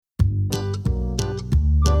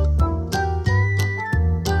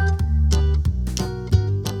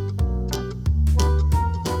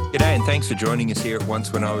and thanks for joining us here at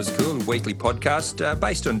Once When I Was Cool, a weekly podcast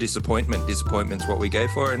based on disappointment. Disappointment's what we go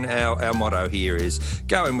for, and our motto here is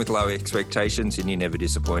go in with low expectations and you're never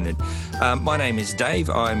disappointed. My name is Dave.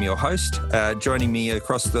 I'm your host. Joining me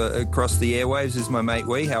across the airwaves is my mate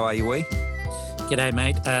Wee. How are you, Wee? G'day,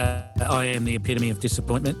 mate. I am the epitome of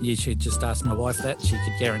disappointment. You should just ask my wife that. She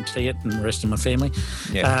could guarantee it, and the rest of my family.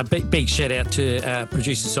 Yeah. Big shout out to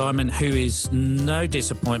producer Simon, who is no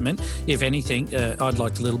disappointment. If anything, I'd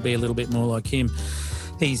like to be a little bit more like him.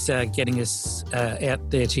 He's getting us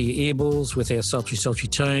out there to your earballs with our sultry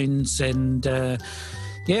tones. And, I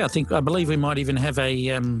believe we might even have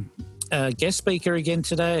a guest speaker again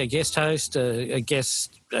today, a guest host, a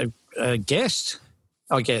guest,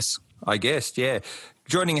 I guess, yeah.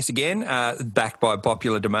 Joining us again, backed by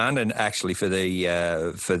popular demand, and actually for the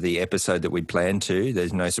episode that we'd planned to.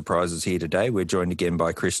 There's no surprises here today. We're joined again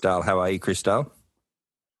by Chris Dahl. How are you, Chris Dahl?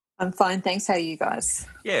 I'm fine, thanks. How are you guys?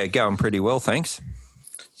 Yeah, going pretty well, thanks.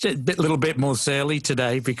 A little bit more surly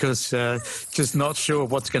today because just not sure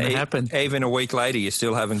what's going to happen. Even a week later, you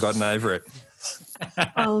still haven't gotten over it.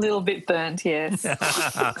 A little bit burnt, yes.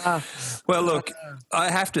 Well, look, I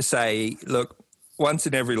have to say, once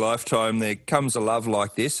in every lifetime there comes a love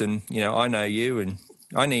like this, and, I know you and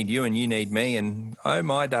I need you and you need me, and oh,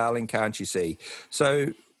 my darling, can't you see?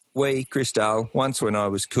 So Chris Dahl, once when I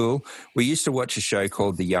was cool, we used to watch a show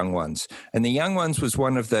called The Young Ones, and The Young Ones was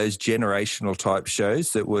one of those generational type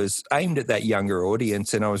shows that was aimed at that younger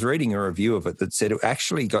audience, and I was reading a review of it that said it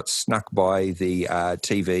actually got snuck by the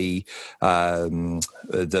TV,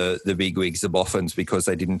 the bigwigs, the boffins, because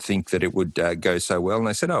they didn't think that it would go so well, and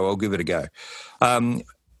I said, I'll give it a go.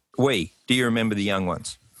 Do you remember The Young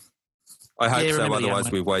Ones? I hope so,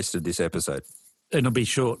 otherwise we've wasted this episode. It'll be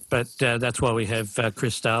short, but that's why we have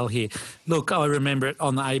Chris Dahl here. Look, I remember it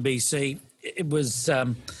on the ABC. It was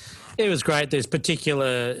great. There's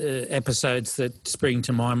particular episodes that spring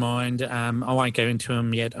to my mind. I won't go into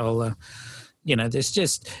them yet. I'll, there's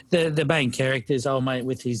just the main characters. Old mate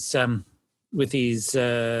with his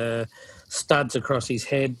studs across his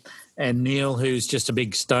head, and Neil, who's just a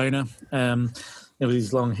big stoner, with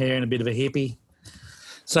his long hair and a bit of a hippie.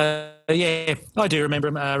 So, yeah, I do remember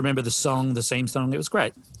him. I remember the theme song. It was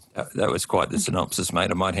great. That was quite the synopsis, mate.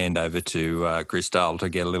 I might hand over to Chris Dahl to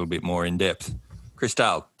get a little bit more in depth. Chris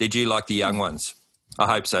Dahl, did you like The Young Ones? I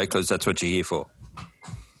hope so, because that's what you're here for.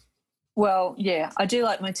 Well, yeah, I do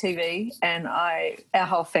like my TV, and our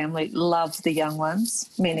whole family loves The Young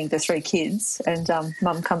Ones, meaning the three kids, and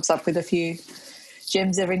Mum comes up with a few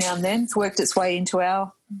gems every now and then. It's worked its way into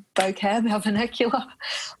our vocab, our vernacular.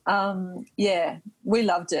 We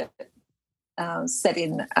loved it. Set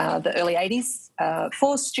in the early 80s.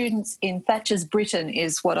 4 students in Thatcher's Britain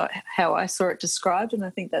is how I saw it described, and I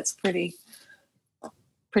think that's pretty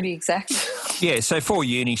exact. Yeah, so 4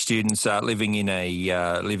 uni students living in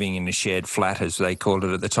a shared flat, as they called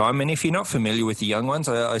it at the time. And if you're not familiar with The Young Ones,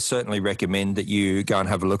 I certainly recommend that you go and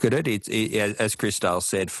have a look at it. It as Chris Dahl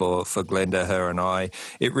said, for Glenda, her and I,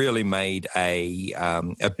 it really made a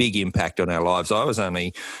big impact on our lives. It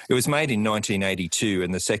was made in 1982,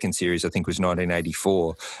 and the second series I think was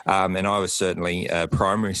 1984. And I was certainly a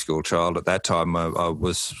primary school child at that time. I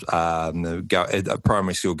was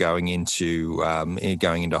primary school going into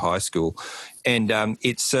high school. And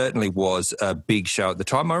it certainly was a big show at the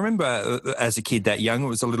time. I remember as a kid that young, it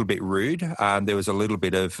was a little bit rude. There was a little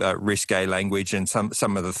bit of risque language, and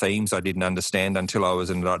some of the themes I didn't understand until I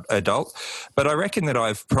was an adult. But I reckon that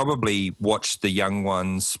I've probably watched The Young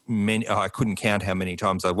Ones, I couldn't count how many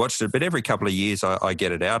times I've watched it, but every couple of years I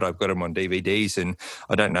get it out. I've got them on DVDs, and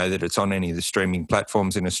I don't know that it's on any of the streaming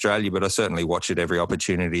platforms in Australia, but I certainly watch it every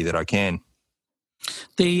opportunity that I can.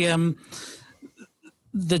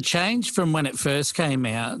 The change from when it first came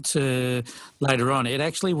out to later on, it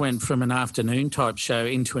actually went from an afternoon type show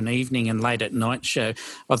into an evening and late at night show.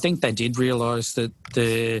 I think they did realise that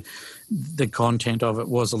the content of it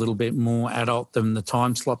was a little bit more adult than the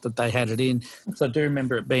time slot that they had it in. So I do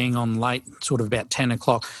remember it being on late, sort of about 10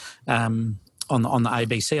 o'clock on the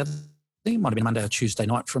ABC. I think it might have been Monday or Tuesday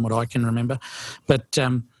night from what I can remember. But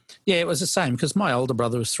it was the same because my older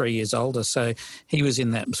brother was 3 years older, so he was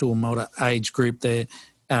in that sort of modern age group there.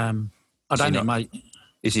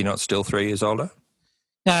 Is he not still 3 years older?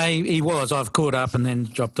 No, he was. I've caught up and then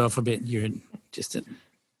dropped off a bit.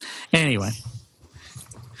 Anyway,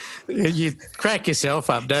 you crack yourself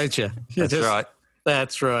up, don't you? Right.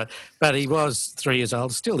 That's right. But he was 3 years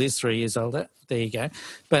old, still is 3 years older. There you go.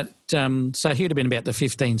 But so he would have been about the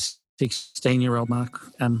 15, 16-year-old mark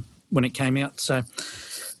when it came out. So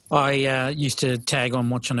I used to tag on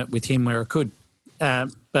watching it with him where I could.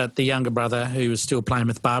 But the younger brother, who was still playing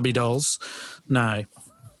with Barbie dolls, no.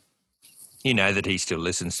 You know that he still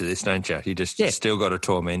listens to this, don't you? You just still got to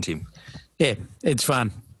torment him. Yeah, it's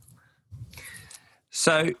fun.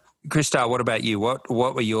 So, Christar, what about you? What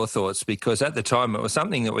were your thoughts? Because at the time it was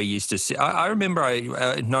something that we used to see. I remember in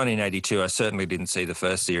 1982, I certainly didn't see the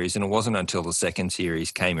first series, and it wasn't until the second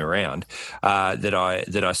series came around that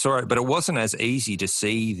I saw it. But it wasn't as easy to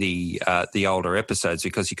see the older episodes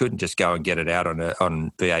because you couldn't just go and get it out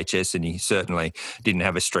on VHS, and you certainly didn't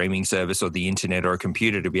have a streaming service or the internet or a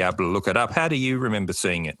computer to be able to look it up. How do you remember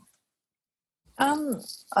seeing it?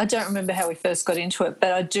 I don't remember how we first got into it,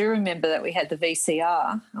 but I do remember that we had the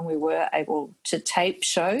VCR and we were able to tape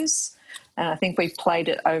shows. And I think we played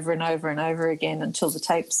it over and over and over again until the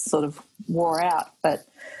tapes sort of wore out. But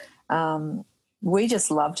we just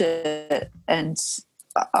loved it. And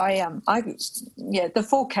the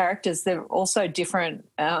four characters, they're also different.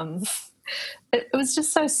 It was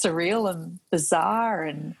just so surreal and bizarre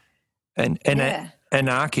and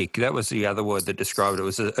anarchic, that was the other word that described it.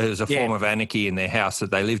 It was a form of anarchy in their house, that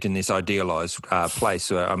they lived in this idealised place.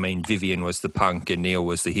 I mean, Vivian was the punk and Neil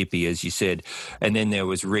was the hippie, as you said. And then there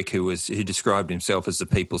was Rick, who described himself as the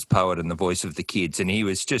people's poet and the voice of the kids, and he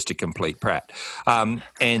was just a complete prat. And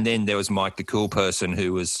then there was Mike, the cool person, he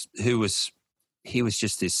was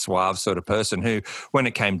just this suave sort of person who, when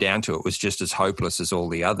it came down to it, was just as hopeless as all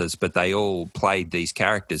the others, but they all played these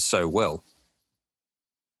characters so well.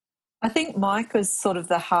 I think Mike was sort of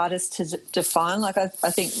the hardest to define. Like I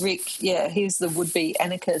think Rick, he was the would-be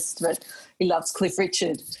anarchist, but he loves Cliff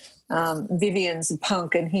Richard. Vivian's a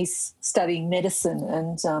punk and he's studying medicine.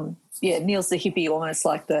 And, Neil's the hippie, almost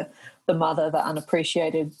like the mother, the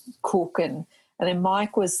unappreciated cook. And then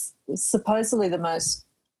Mike was supposedly the most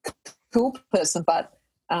cool person, but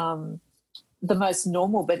the most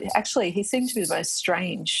normal. But actually he seemed to be the most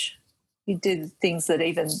strange. He did things that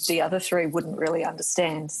even the other three wouldn't really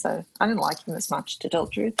understand. So I didn't like him as much, to tell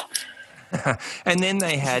the truth. And then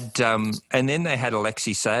they had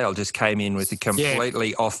Alexi Sale just came in with a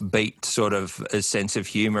completely offbeat sort of a sense of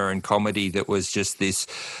humour and comedy that was just this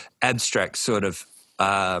abstract sort of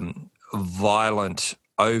violent,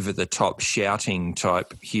 over-the-top shouting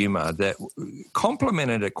type humour that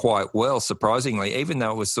complemented it quite well, surprisingly, even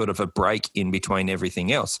though it was sort of a break in between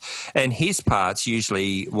everything else. And his parts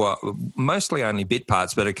usually were mostly only bit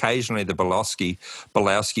parts, but occasionally the Bolowski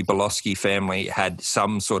family had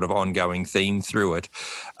some sort of ongoing theme through it.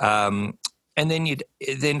 And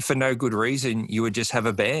then for no good reason, you would just have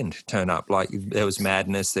a band turn up. Like there was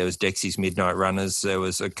Madness, there was Dexy's Midnight Runners, there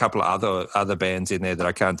was a couple of other bands in there that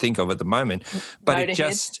I can't think of at the moment. But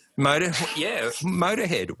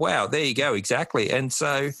Motorhead. Wow, there you go, exactly. And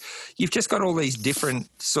so you've just got all these different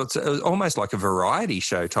sorts of, it was almost like a variety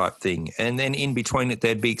show type thing. And then in between it,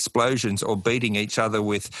 there'd be explosions or beating each other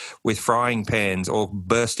with frying pans or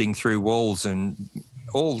bursting through walls and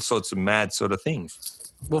all sorts of mad sort of things.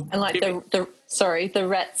 Well, and like the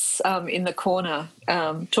rats in the corner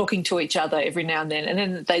talking to each other every now and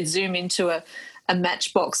then they zoom into a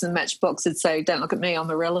matchbox, and the matchbox would say, "Don't look at me,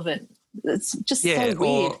 I'm irrelevant." It's just so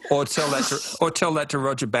weird. Or tell that to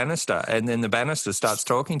Roger Bannister, and then the Bannister starts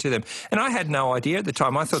talking to them. And I had no idea at the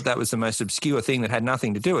time. I thought that was the most obscure thing that had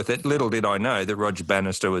nothing to do with it. Little did I know that Roger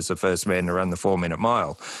Bannister was the first man to run the 4-minute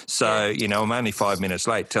mile. So, I'm only 5 minutes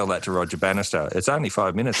late. Tell that to Roger Bannister. It's only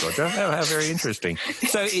 5 minutes, Roger. How very interesting.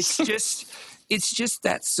 So it's just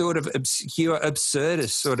that sort of obscure,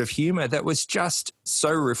 absurdist sort of humour that was just so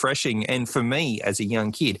refreshing. And for me, as a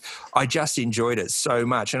young kid, I just enjoyed it so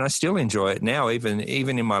much. And I still enjoy it now, even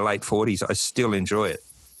in my late 40s, I still enjoy it.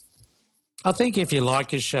 I think if you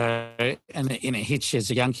like a show and it hits you as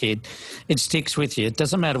a young kid, it sticks with you. It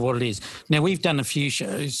doesn't matter what it is. Now, we've done a few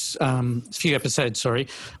episodes, on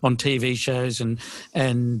TV shows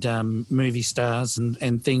and movie stars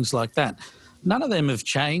and things like that. None of them have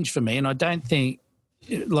changed for me, and I don't think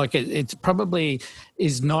it probably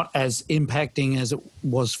is not as impacting as it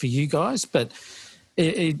was for you guys, but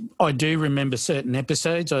I do remember certain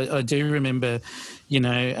episodes. I do remember,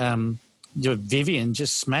 Vivian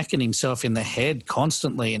just smacking himself in the head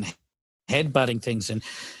constantly and headbutting things and,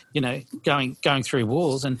 going through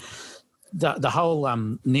walls. And the whole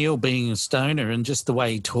Neil being a stoner and just the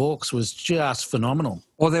way he talks was just phenomenal.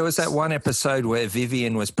 Well, there was that one episode where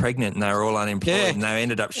Vivian was pregnant and they were all unemployed and they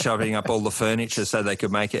ended up shoving up all the furniture so they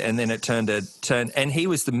could make it. And then it turned and he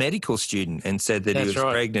was the medical student and said that he was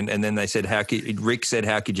pregnant. And then they said, Rick said,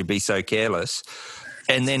 how could you be so careless?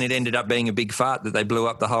 And then it ended up being a big fart that they blew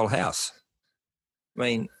up the whole house. I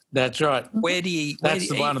mean, that's right. One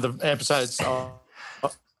of the episodes.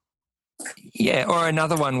 Yeah, or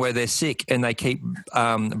another one where they're sick and they keep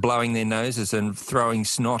blowing their noses and throwing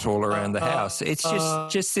snot all around the house. It's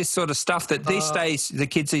just this sort of stuff that these days, the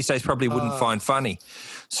kids these days probably wouldn't find funny.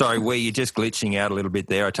 Sorry, were you just glitching out a little bit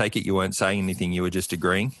there? I take it you weren't saying anything, you were just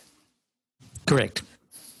agreeing? Correct.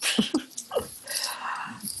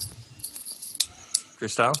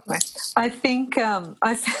 Christelle? I think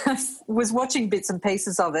I was watching bits and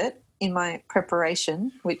pieces of it in my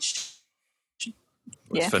preparation, which...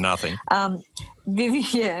 It's for nothing.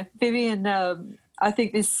 Vivian, I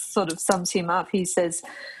think this sort of sums him up. He says,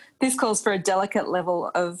 this calls for a delicate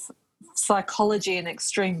level of psychology and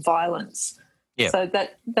extreme violence. Yeah. So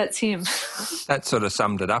that's him. That sort of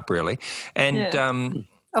summed it up, really. And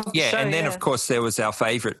and then, of course, there was our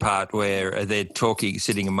favourite part where they're talking,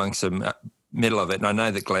 sitting amongst them, middle of it, and I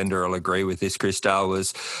know that Glenda will agree with this, Christelle,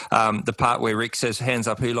 was the part where Rick says, hands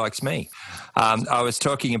up, who likes me? I was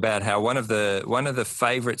talking about how one of the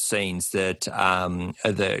favourite scenes that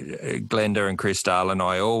Glenda and Christelle and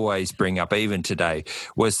I always bring up, even today,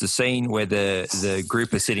 was the scene where the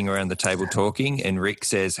group are sitting around the table talking and Rick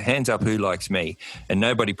says, hands up, who likes me? And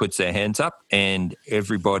nobody puts their hands up and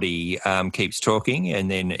everybody keeps talking,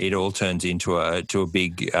 and then it all turns into a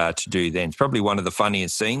big to-do then. It's probably one of the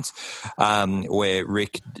funniest scenes where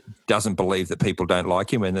Rick doesn't believe that people don't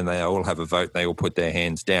like him, and then they all have a vote and they all put their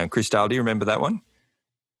hands down. Christelle, do you remember that one?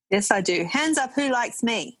 Yes, I do. Hands up, who likes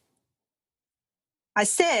me? I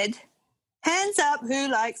said, hands up, who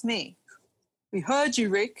likes me? We heard you,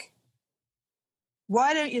 Rick.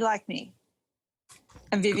 Why don't you like me?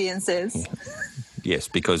 And Vivian says... Yes,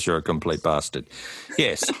 because you're a complete bastard.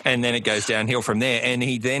 Yes, and then it goes downhill from there. And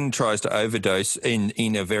he then tries to overdose in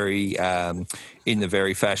a very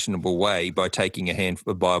fashionable way by taking a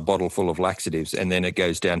bottle full of laxatives, and then it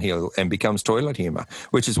goes downhill and becomes toilet humour,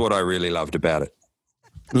 which is what I really loved about it.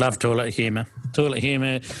 Love toilet humour. Toilet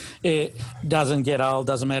humour, it doesn't get old.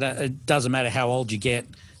 It doesn't matter how old you get.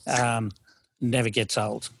 Never gets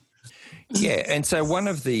old. Yeah, and so one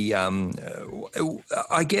of the,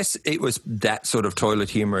 I guess it was that sort of toilet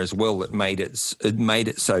humour as well that made it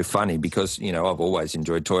so funny, because, you know, I've always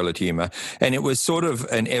enjoyed toilet humour, and it was sort of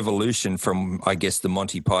an evolution from, I guess, the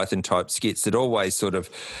Monty Python type skits that always sort of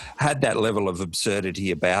had that level of absurdity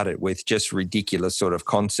about it with just ridiculous sort of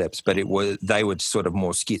concepts, but they were sort of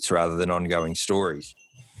more skits rather than ongoing stories.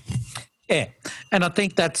 Yeah, and I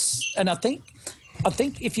think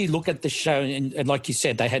if you look at the show, and like you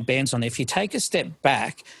said, they had bands on it, if you take a step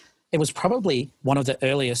back, it was probably one of the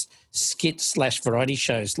earliest skit/variety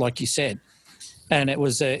shows, like you said. And it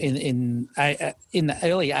was in the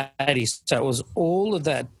early 80s, so it was all of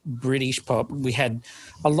that British pop. We had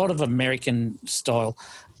a lot of American-style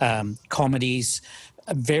comedies,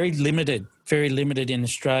 very limited in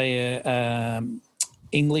Australia,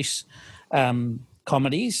 English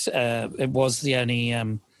comedies. It was the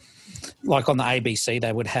only... like on the ABC,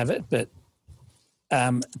 they would have it. But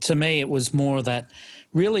to me, it was more of that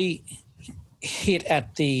really hit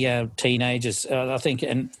at the teenagers, I think.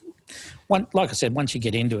 And like I said, once you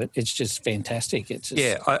get into it, it's just fantastic.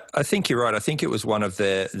 I think you're right. I think it was one of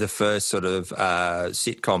the first sort of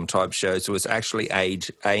sitcom type shows that was actually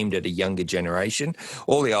aimed at a younger generation.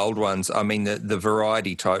 All the old ones, I mean, the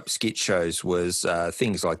variety type skit shows was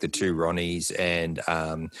things like the Two Ronnies and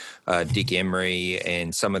Dick Emery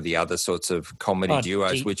and some of the other sorts of comedy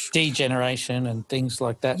duos, which D-Generation and things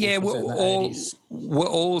like that. Yeah, we're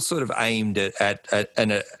all sort of aimed at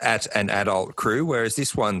an adult crew, whereas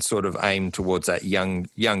this one sort of aimed towards that young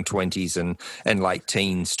 20s and late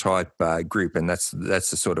teens type group, and that's the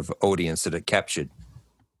sort of audience that it captured.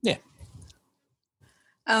 Yeah.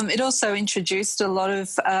 It also introduced a lot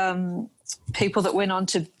of people that went on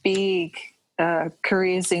to big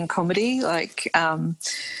careers in comedy, like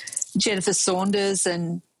Jennifer Saunders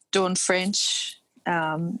and Dawn French,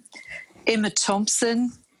 Emma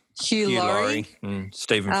Thompson, Hugh Laurie,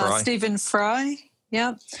 Stephen Fry.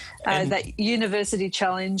 Yeah, that University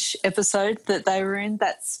Challenge episode that they were in,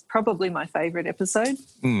 that's probably my favourite episode.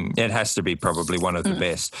 It has to be probably one of the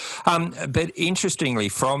best. But interestingly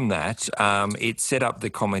from that, it set up the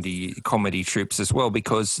comedy trips as well,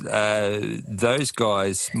 because those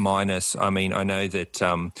guys minus, I mean, I know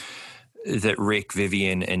that Rick,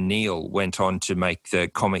 Vivian and Neil went on to make the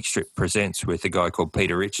Comic Strip Presents with a guy called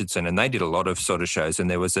Peter Richardson, and they did a lot of sort of shows. And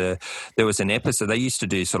there was an episode, they used to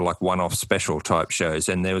do sort of like one-off special type shows,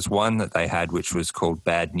 and there was one that they had which was called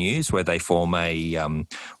Bad News, where they form a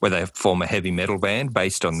heavy metal band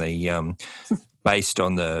based on the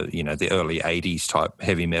the early 80s type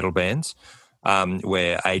heavy metal bands.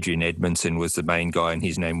 where Adrian Edmondson was the main guy, and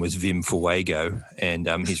his name was Vim Fuego, and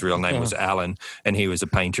his real name was Alan, and he was a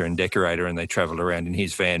painter and decorator, and they travelled around in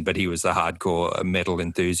his van, but he was the hardcore metal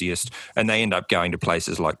enthusiast, and they end up going to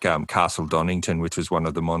places like Castle Donington, which was one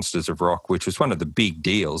of the Monsters of Rock, which was one of the big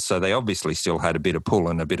deals, so they obviously still had a bit of pull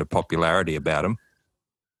and a bit of popularity about them.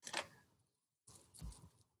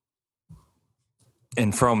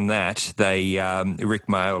 And from that, they Rick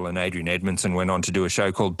Mayall and Adrian Edmondson went on to do a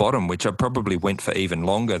show called Bottom, which probably went for even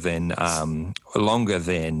longer than the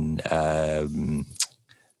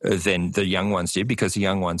Young Ones did, because the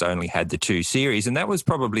Young Ones only had the 2 series, and that was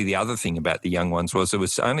probably the other thing about the Young Ones was it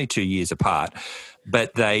was only 2 years apart,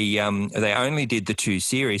 but they only did the 2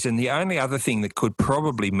 series, and the only other thing that could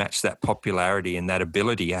probably match that popularity and that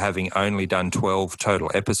ability, having only done 12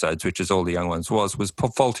 total episodes, which is all the Young Ones was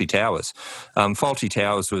Fawlty Towers. Fawlty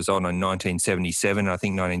Towers was on in 1977, I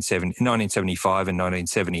think 1975 and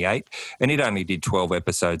 1978, and it only did 12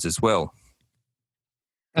 episodes as well.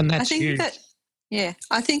 And that's huge.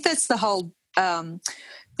 I think that's the whole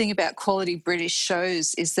thing about quality British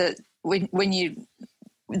shows, is that when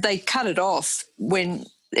they cut it off when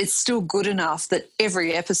it's still good enough that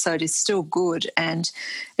every episode is still good, and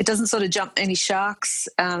it doesn't sort of jump any sharks,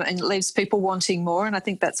 and it leaves people wanting more. And I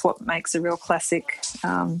think that's what makes a real classic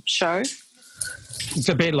show. It's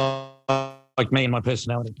a bit like me and my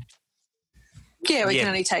personality. Yeah, we can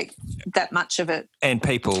only take that much of it. And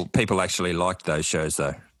people actually liked those shows,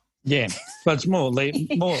 though. Yeah, but it's more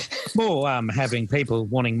having people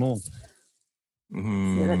wanting more.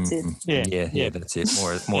 Yeah, that's it. Yeah, that's it.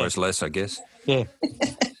 More is less, I guess. Yeah.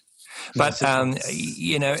 But, and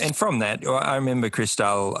from that, I remember,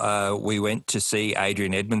 Christelle, we went to see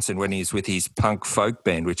Adrian Edmondson when he's with his punk folk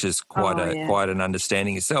band, which is quite an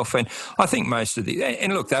understanding itself. And I think most of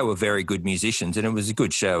and look, they were very good musicians, and it was a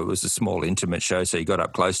good show. It was a small, intimate show, so you got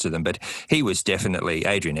up close to them. But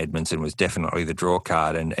Adrian Edmondson was definitely the draw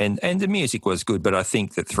card, and the music was good, but I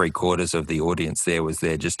think that 3/4 of the audience there was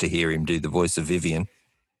there just to hear him do the voice of Vivian.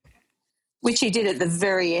 Which he did at the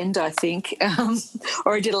very end, I think.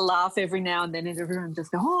 Or he did a laugh every now and then, and everyone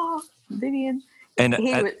just go, "Oh, Vivian." And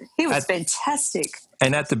he was fantastic.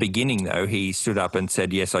 And at the beginning, though, he stood up and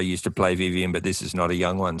said, "Yes, I used to play Vivian, but this is not a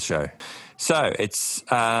Young Ones show." So it's,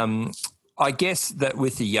 I guess that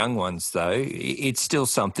with the Young Ones, though, it's still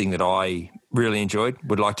something that I really enjoyed,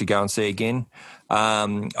 would like to go and see again.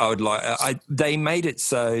 They made it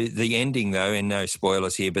so the ending, though, and no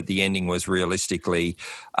spoilers here, but the ending was realistically,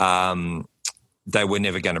 they were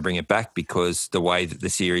never going to bring it back, because the way that the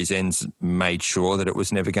series ends made sure that it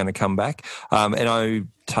was never going to come back. And I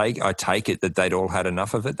take it that they'd all had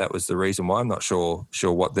enough of it. That was the reason why. I'm not sure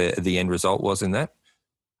what the end result was in that.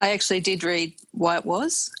 I actually did read why it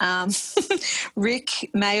was. Rick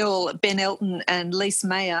Mayall, Ben Elton and Lise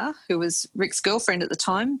Mayer, who was Rick's girlfriend at the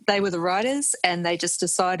time, they were the writers, and they just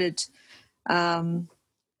decided to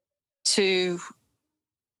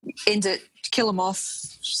end it, kill them off.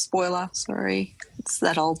 Spoiler, sorry. It's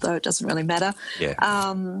that old, though. It doesn't really matter. Yeah.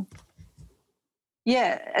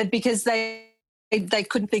 Because they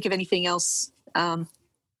couldn't think of anything else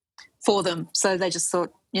for them. So they just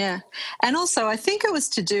thought, yeah. And also I think it was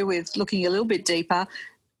to do with, looking a little bit deeper,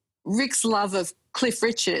 Rick's love of Cliff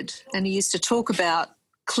Richard, and he used to talk about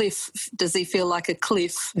Cliff, does he feel like a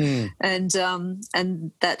cliff? And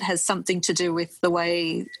that has something to do with the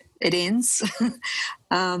way it ends.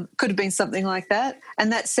 Could have been something like that.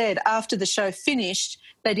 And that said, after the show finished,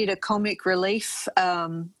 they did a comic relief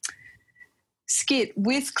skit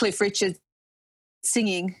with Cliff Richard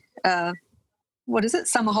singing, what is it,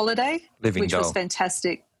 Summer Holiday? Living Which Doll. was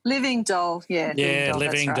fantastic. Living Doll, yeah.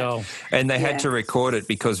 Living Doll. And they had to record it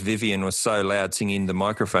because Vivian was so loud singing the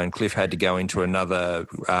microphone. Cliff had to go into another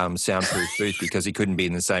soundproof booth because he couldn't be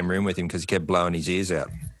in the same room with him because he kept blowing his ears out.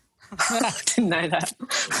 I didn't know that.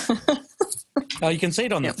 Oh, you can see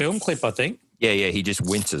it on the film clip, I think. Yeah, he just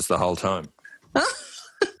winces the whole time.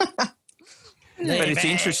 But it's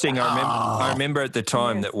interesting. I remember at the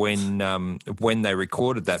time that when they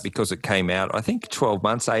recorded that, because it came out, I think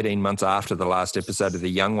 18 months after the last episode of The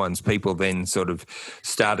Young Ones, people then sort of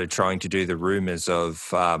started trying to do the rumours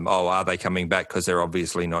of, are they coming back because they're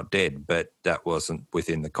obviously not dead? But that wasn't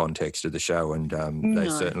within the context of the show, and they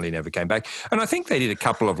certainly never came back. And I think they did a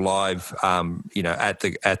couple of live, at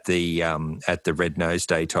the Red Nose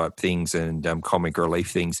Day type things and comic relief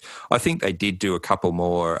things. I think they did do a couple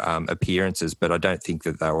more appearances, but I don't think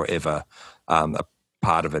that they were ever a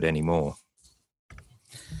part of it anymore.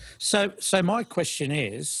 So my question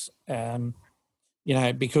is,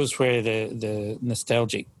 because we're the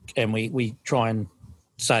nostalgic and we try and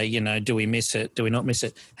say, do we miss it? Do we not miss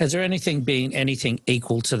it? Has there been anything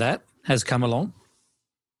equal to that? has come along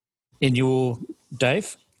in your,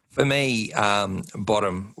 Dave? For me,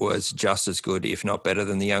 Bottom was just as good, if not better,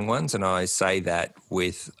 than the young ones, and I say that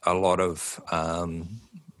with a lot of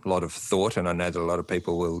thought. And I know that a lot of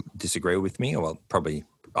people will disagree with me. Well, probably,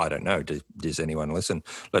 I don't know. Does anyone listen?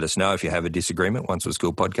 Let us know if you have a disagreement.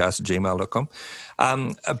 oncewaschoolpodcast@gmail.com.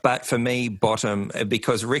 But for me, Bottom,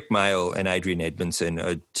 because Rick Mayall and Adrian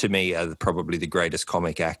Edmondson, to me, are probably the greatest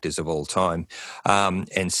comic actors of all time.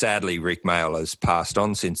 And sadly, Rick Mayall has passed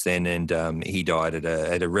on since then, and he died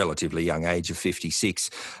at a relatively young age of 56.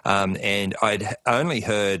 And I'd only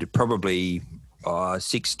heard probably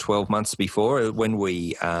 12 months before, when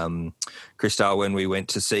we, Christelle, when we went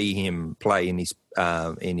to see him play in his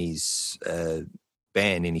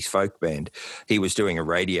band, in his folk band, he was doing a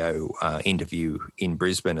radio interview in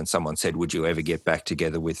Brisbane, and someone said, would you ever get back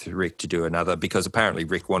together with Rick to do another? Because apparently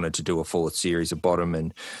Rick wanted to do a fourth series of Bottom,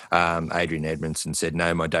 and Adrian Edmondson said,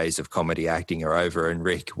 no, my days of comedy acting are over. And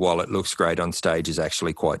Rick, while it looks great on stage, is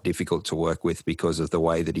actually quite difficult to work with because of the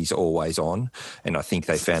way that he's always on. And I think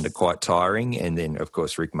they found it quite tiring. And then, of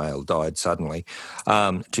course, Rick Mayall died suddenly,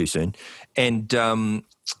 too soon. And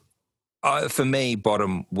for me,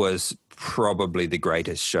 Bottom was probably the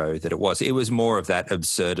greatest show that it was. It was more of that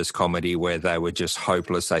absurdist comedy where they were just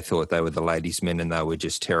hopeless. They thought they were the ladies' men and they were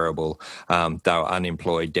just terrible. They were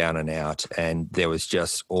unemployed, down and out. And there was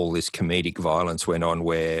just all this comedic violence went on,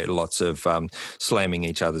 where lots of slamming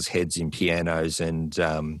each other's heads in pianos and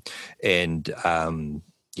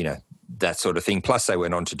you know, that sort of thing. Plus, they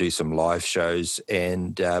went on to do some live shows.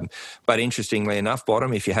 And but interestingly enough,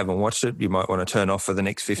 Bottom, if you haven't watched it, you might want to turn off for the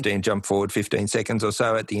next 15, jump forward 15 seconds or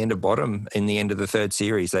so. At the end of Bottom, in the end of the third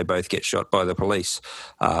series, they both get shot by the police.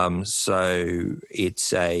 So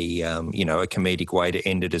it's a comedic way to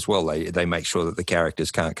end it as well. They make sure that the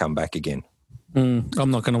characters can't come back again. I'm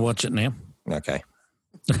not going to watch it now. Okay.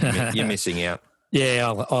 You're missing out.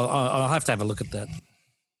 Yeah, I'll have to have a look at that.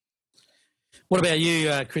 What about you,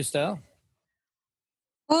 Christelle?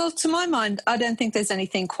 Well, to my mind, I don't think there's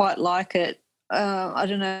anything quite like it. I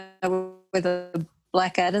don't know whether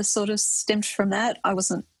Blackadder sort of stemmed from that. I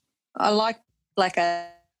like Blackadder.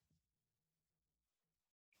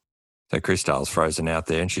 So Christelle's frozen out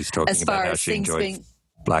there, and she's talking about how she enjoyed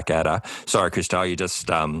Blackadder. Sorry, Christelle,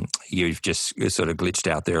 you've just sort of glitched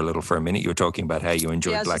out there a little for a minute. You were talking about how you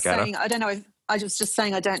enjoyed Blackadder. I don't know. I was just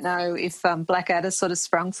saying I don't know if Blackadder sort of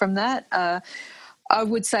sprung from that. I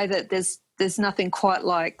would say that there's nothing quite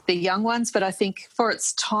like the young ones, but I think for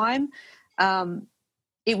its time,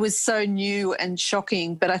 it was so new and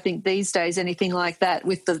shocking. But I think these days, anything like that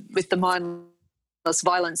with the mindless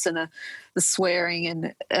violence and the swearing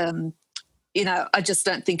and I just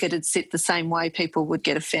don't think it'd sit the same way. People would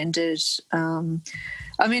get offended. I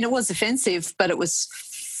mean, it was offensive, but it was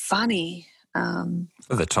funny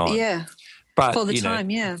for the time. Yeah. But, for the time,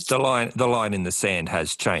 yeah. The line in the sand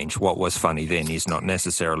has changed. What was funny then is not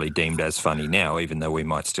necessarily deemed as funny now, even though we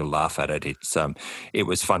might still laugh at it. It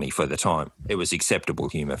was funny for the time. It was acceptable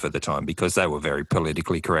humour for the time because they were very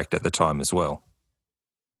politically correct at the time as well.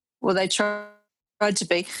 Well, they tried to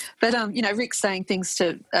be. But, Rick saying things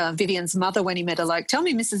to Vivian's mother when he met her, like, tell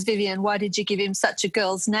me, Mrs. Vivian, why did you give him such a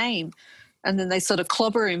girl's name? And then they sort of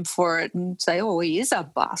clobber him for it and say, oh, he is a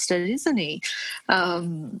bastard, isn't he?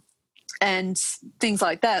 And things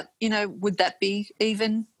like that, would that be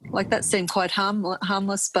even, like that seemed quite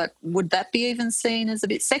harmless, but would that be even seen as a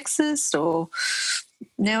bit sexist or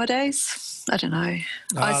nowadays? I don't know.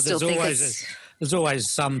 I still think there's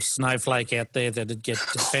always some snowflake out there that'd get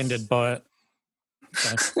offended by it.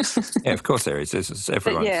 So. Yeah, of course there is.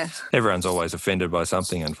 Everyone's always offended by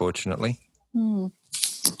something, unfortunately.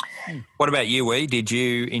 What about you, Wee? Did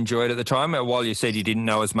you enjoy it at the time? While you said you didn't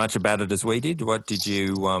know as much about it as we did, what did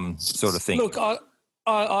you sort of think? Look,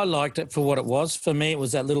 I liked it for what it was. For me, it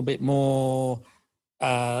was that little bit more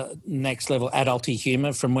next level adulty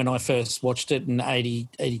humour from when I first watched it in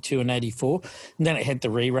 82 and 84. And then it had the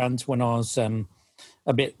reruns when I was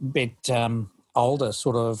a bit older,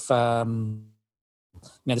 sort of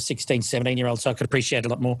the 16, 17-year-old, so I could appreciate it a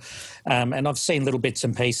lot more. And I've seen little bits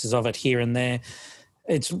and pieces of it here and there.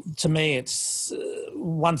 To me, it's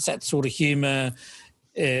once that sort of humour,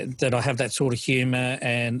 that I have that sort of humour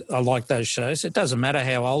and I like those shows. It doesn't matter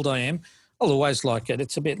how old I am. I'll always like it.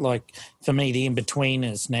 It's a bit like, for me, the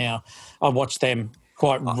In-Betweeners now. I watch them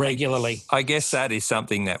quite regularly. I guess that is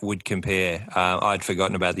something that would compare. I'd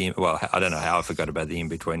forgotten about I don't know how I forgot about the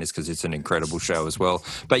In-Betweeners because it's an incredible show as well.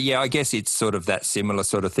 But yeah, I guess it's sort of that similar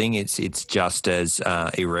sort of thing. It's just as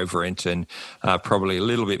irreverent and probably a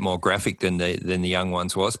little bit more graphic than the Young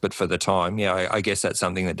Ones was. But for the time, yeah, I guess that's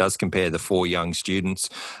something that does compare the four young students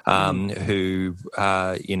who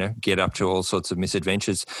get up to all sorts of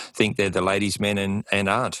misadventures, think they're the ladies' men and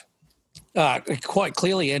aren't. Quite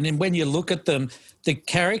clearly. And then when you look at them, the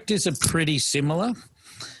characters are pretty similar.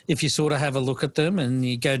 If you sort of have a look at them and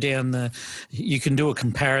you go down you can do a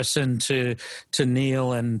comparison to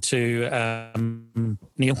Neil and to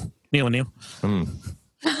Neil and Neil.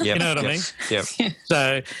 Yep, you know what I mean? Yep.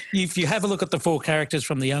 So if you have a look at the four characters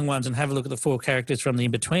from the Young Ones and have a look at the four characters from the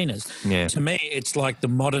In-Betweeners, to me it's like the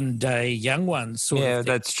modern day Young Ones sort of thing.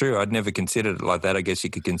 That's true. I'd never considered it like that. I guess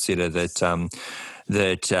you could consider that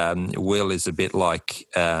Will is a bit like,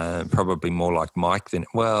 probably more like Mike than,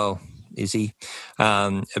 well, is he?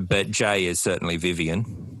 But Jay is certainly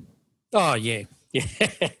Vivian. Oh, yeah.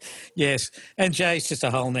 Yes. And Jay's just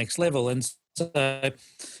a whole next level. And so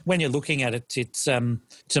when you're looking at it, it's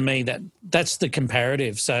to me that's the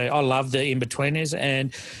comparative. So I love the In-Betweeners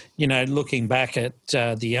and, looking back at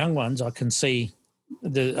the Young Ones, I can see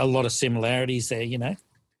a lot of similarities there,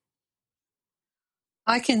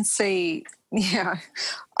 I can see, I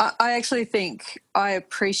actually think I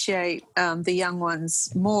appreciate the Young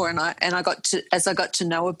Ones more, and I got to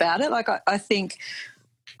know about it. Like I think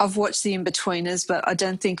I've watched the In-Betweeners, but I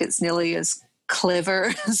don't think it's nearly as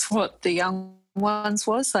clever as what the Young Ones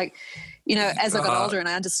was. Like, as I got older and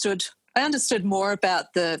I understood more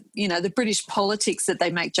about the British politics that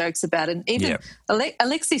they make jokes about, and even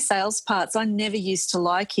Alexei Sales parts. I never used to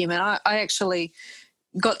like him, and I actually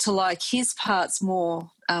got to like his parts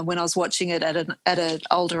more when I was watching it at an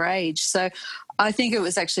older age. So I think it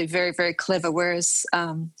was actually very, very clever, whereas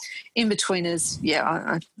In-Betweeners,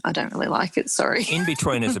 I don't really like it, sorry.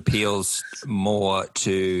 In-Betweeners appeals more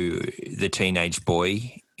to the teenage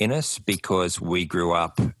boy in us because we grew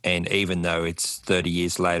up, and even though it's 30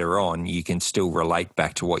 years later on, you can still relate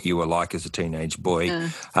back to what you were like as a teenage boy.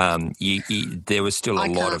 There was still a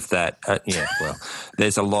lot of that.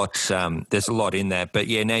 There's a lot in that. But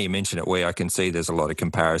yeah, now you mention it, I can see there's a lot of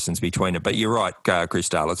comparisons between it. But you're right,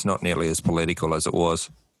 Christelle, it's not nearly as political as it was.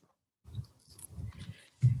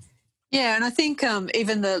 Yeah, and I think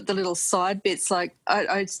even the little side bits, like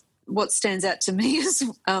what stands out to me is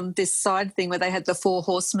this side thing where they had the 4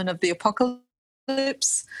 horsemen of the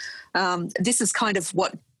apocalypse. This is kind of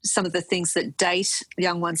what some of the things that date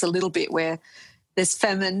Young Ones a little bit, where there's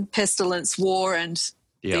famine, pestilence, war, and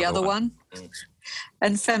the other one.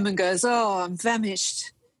 And famine goes, "Oh, I'm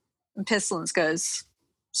famished." And pestilence goes,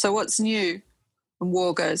 "So what's new?" And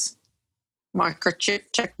war goes,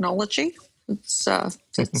 "Microchip technology. It's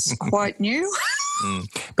quite new."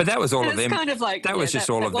 But that was all of them. Kind of like, that was just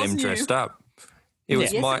all of them dressed up. It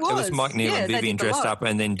was Mike, Neil, and Vivian dressed up,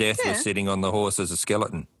 and then Death was sitting on the horse as a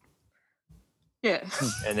skeleton. Yeah.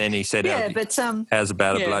 And then he said, how's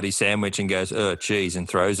about a bloody sandwich? And goes, "Oh, cheese," and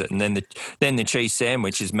throws it. And then the cheese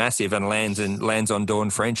sandwich is massive and lands on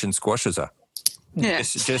Dawn French and squashes her. Yeah.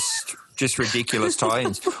 Just ridiculous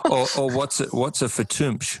tie-ins. or what's a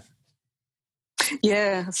fatumsh?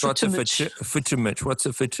 Yeah. What's a fatumch?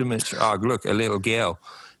 Oh, look, a little girl.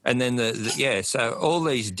 And then so all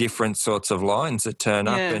these different sorts of lines that turn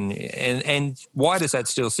up, and why does that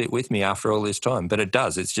still sit with me after all this time? But it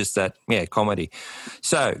does. It's just that, comedy.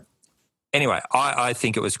 So anyway, I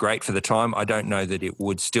think it was great for the time. I don't know that it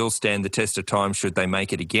would still stand the test of time should they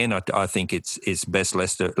make it again. I think it's best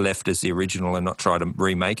left as the original and not try to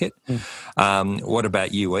remake it. What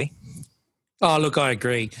about you, E? Oh, look, I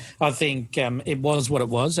agree. I think it was what it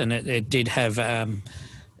was, and it did have a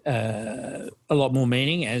lot more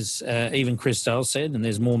meaning, as even Christelle said, and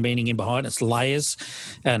there's more meaning in behind. It's layers,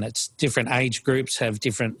 and it's different age groups have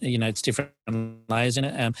different, it's different layers in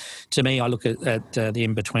it. To me, I look at the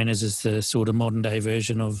In-Betweeners as the sort of modern day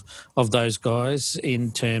version of those guys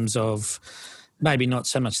in terms of maybe not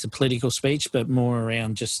so much the political speech, but more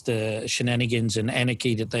around just the shenanigans and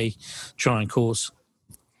anarchy that they try and cause.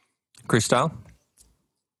 Christelle?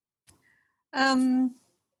 I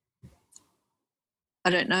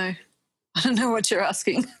don't know. I don't know what you're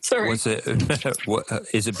asking. Sorry. Is it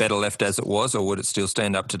better left as it was, or would it still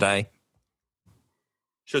stand up today?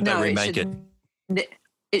 Should they remake it?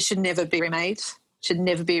 It should never be remade. Should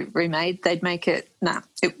never be remade. They'd make it.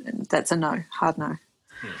 That's a no. Hard no.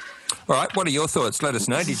 All right, what are your thoughts? Let us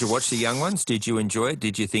know. Did you watch The Young Ones? Did you enjoy it?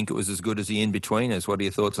 Did you think it was as good as The In-Betweeners? What are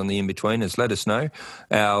your thoughts on The In-Betweeners? Let us know.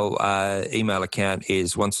 Our email account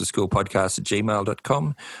is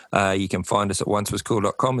oncewascoolpodcast@gmail.com. You can find us at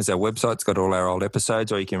oncewascool.com as our website. It's got all our old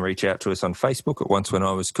episodes, or you can reach out to us on Facebook at Once When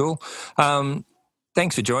I Was Cool.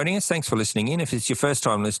 Thanks for joining us. Thanks for listening in. If it's your first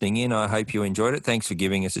time listening in, I hope you enjoyed it. Thanks for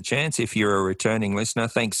giving us a chance. If you're a returning listener,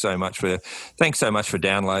 thanks so much for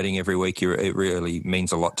downloading every week. It really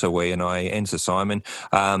means a lot to we and I and to Simon.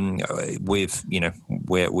 We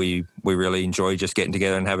really enjoy just getting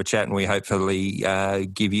together and have a chat, and we hopefully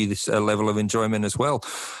give you this level of enjoyment as well.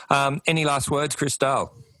 Any last words, Chris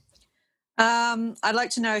Dahl? I'd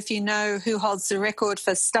like to know if you know who holds the record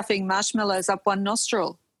for stuffing marshmallows up one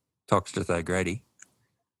nostril. Toxteth O'Grady.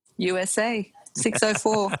 USA,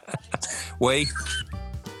 604. We.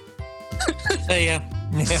 See ya.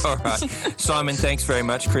 Yeah, all right. Simon, thanks very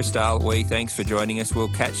much. Chris Dahl, thanks for joining us. We'll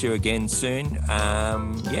catch you again soon.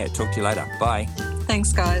 Talk to you later. Bye.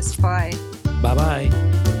 Thanks, guys. Bye. Bye-bye.